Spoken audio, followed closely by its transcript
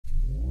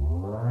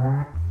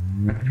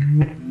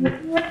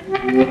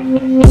Dito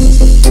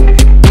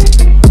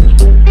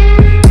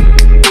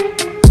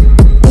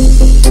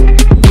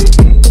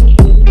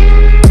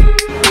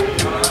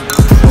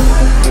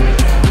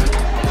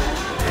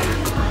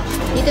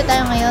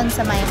tayo ngayon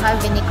sa may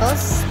Harvey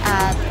Nichols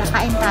at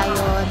kakain tayo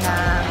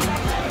ng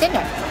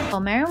dinner. So,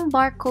 mayroong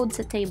barcode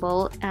sa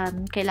table.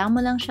 Kailangan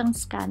mo lang siyang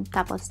scan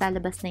tapos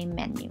lalabas na yung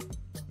menu.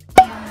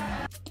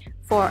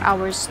 For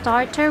our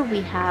starter,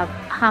 we have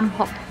ham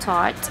hock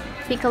tart,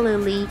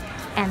 piccalilli,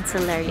 and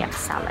celeriac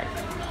salad.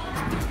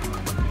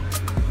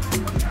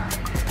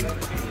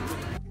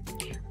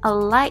 I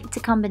like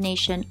the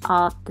combination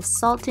of the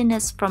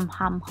saltiness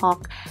from ham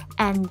hock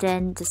and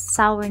then the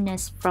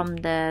sourness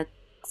from the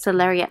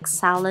celeriac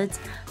salad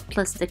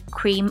plus the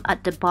cream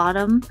at the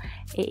bottom.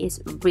 It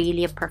is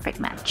really a perfect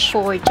match.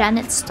 For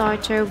Janet's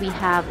starter, we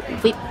have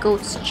whipped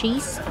goat's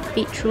cheese,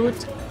 beetroot,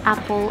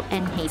 apple,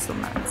 and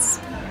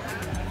hazelnuts.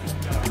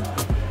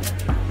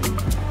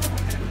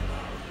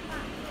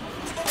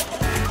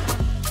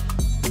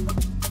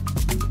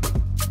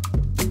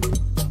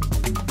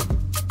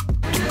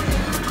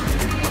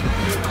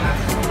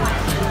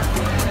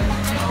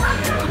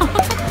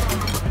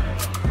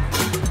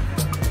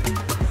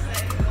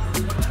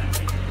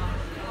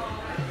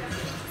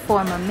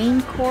 For my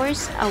main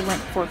course, I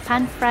went for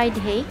pan-fried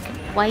hake,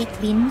 white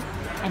bean,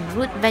 and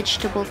root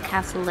vegetable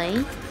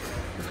cassoulet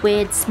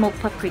with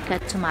smoked paprika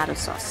tomato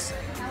sauce.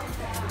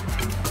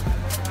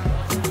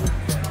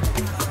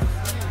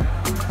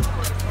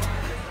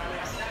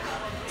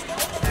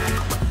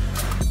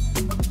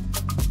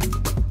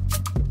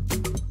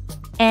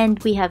 And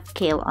we have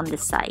kale on the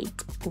side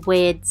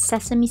with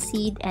sesame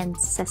seed and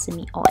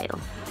sesame oil.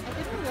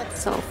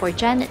 So for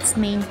Janet's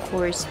main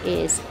course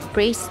is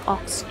braised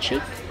ox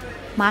cheek,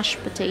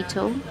 mashed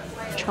potato,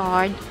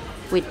 charred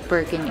with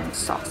bourguignon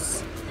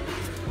sauce.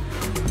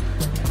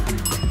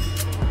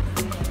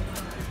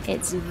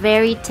 It's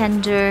very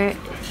tender,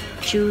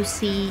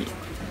 juicy,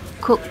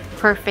 cooked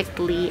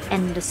perfectly,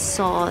 and the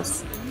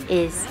sauce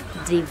is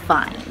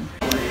divine.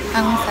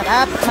 Ang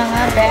sarap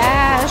mga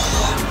besh!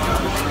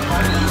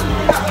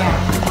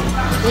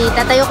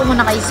 Itatayo ko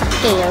muna kayo sa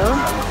kale.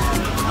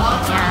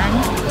 Yan.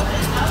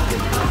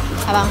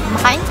 Habang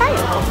kumakain tayo.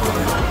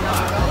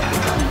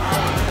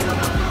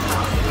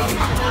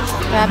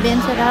 Grabe,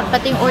 ang sarap.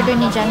 Pati yung order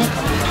ni Janet,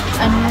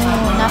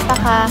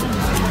 napaka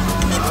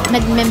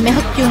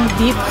nagme-melt yung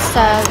beef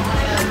sa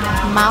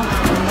mouth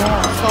mo.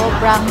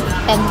 Sobrang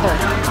tender.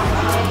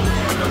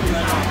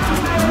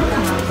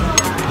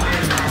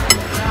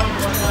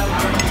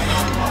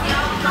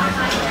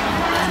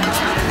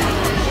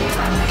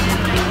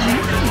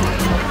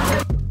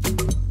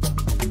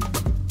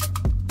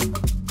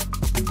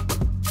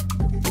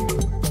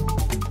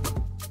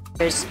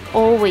 There's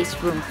always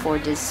room for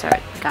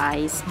dessert,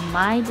 guys.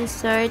 My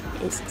dessert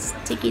is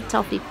sticky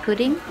toffee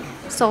pudding,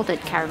 salted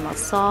caramel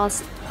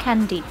sauce,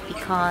 candied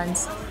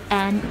pecans,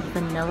 and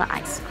vanilla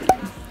ice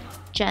cream.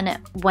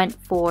 Janet went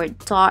for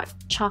dark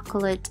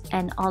chocolate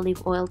and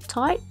olive oil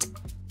tart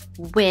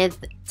with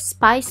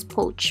spice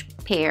poached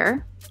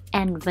pear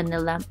and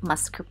vanilla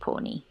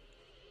mascarpone.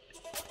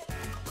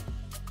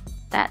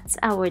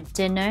 That's our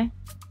dinner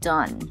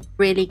done.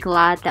 Really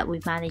glad that we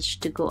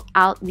managed to go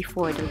out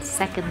before the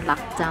second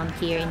lockdown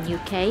here in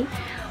UK.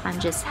 I'm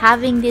just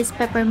having this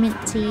peppermint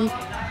tea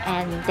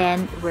and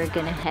then we're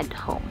gonna head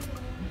home.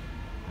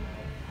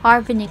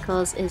 Harvey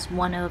Nichols is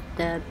one of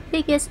the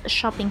biggest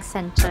shopping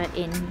center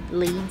in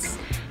Leeds.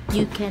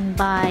 You can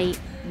buy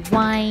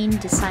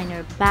wine,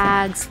 designer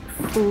bags,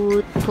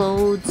 food,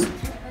 clothes,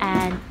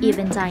 and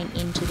even dine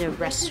into the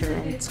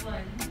restaurant.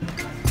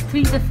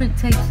 3 different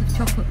types of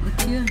chocolate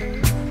liqueur.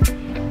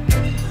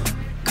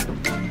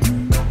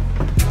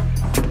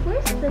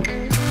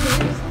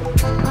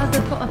 Oh,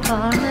 they've got a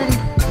bar now.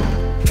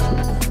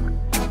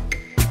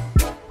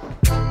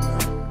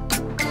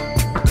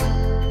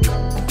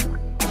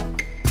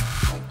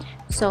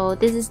 So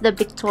this is the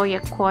Victoria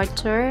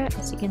Quarter.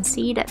 As you can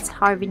see, that's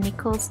Harvey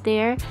Nichols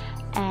there,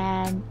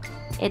 and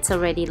it's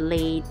already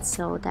late,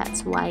 so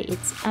that's why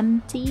it's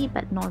empty,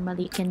 but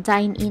normally you can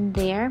dine in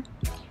there,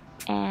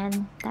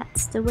 and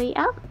that's the way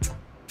out.